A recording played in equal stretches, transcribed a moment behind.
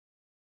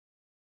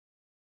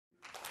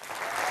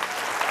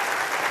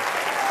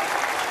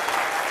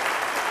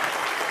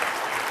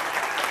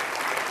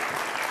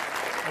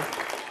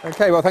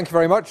Okay, well, thank you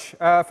very much.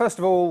 First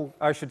of all,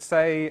 I should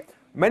say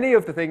many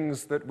of the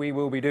things that we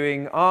will be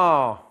doing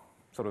are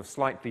sort of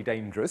slightly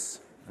dangerous,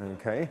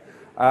 okay,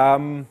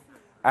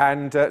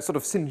 and sort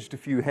of singed a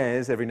few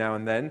hairs every now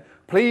and then.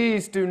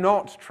 Please do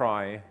not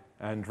try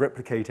and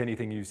replicate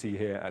anything you see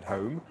here at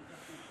home.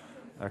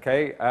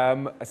 Okay,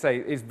 I say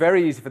it's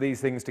very easy for these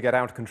things to get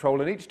out of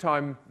control, and each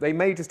time they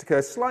may just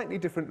occur slightly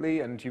differently,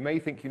 and you may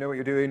think you know what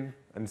you're doing,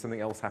 and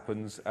something else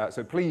happens.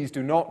 So please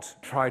do not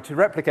try to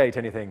replicate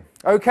anything.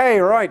 Okay,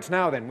 right,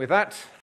 now then, with that,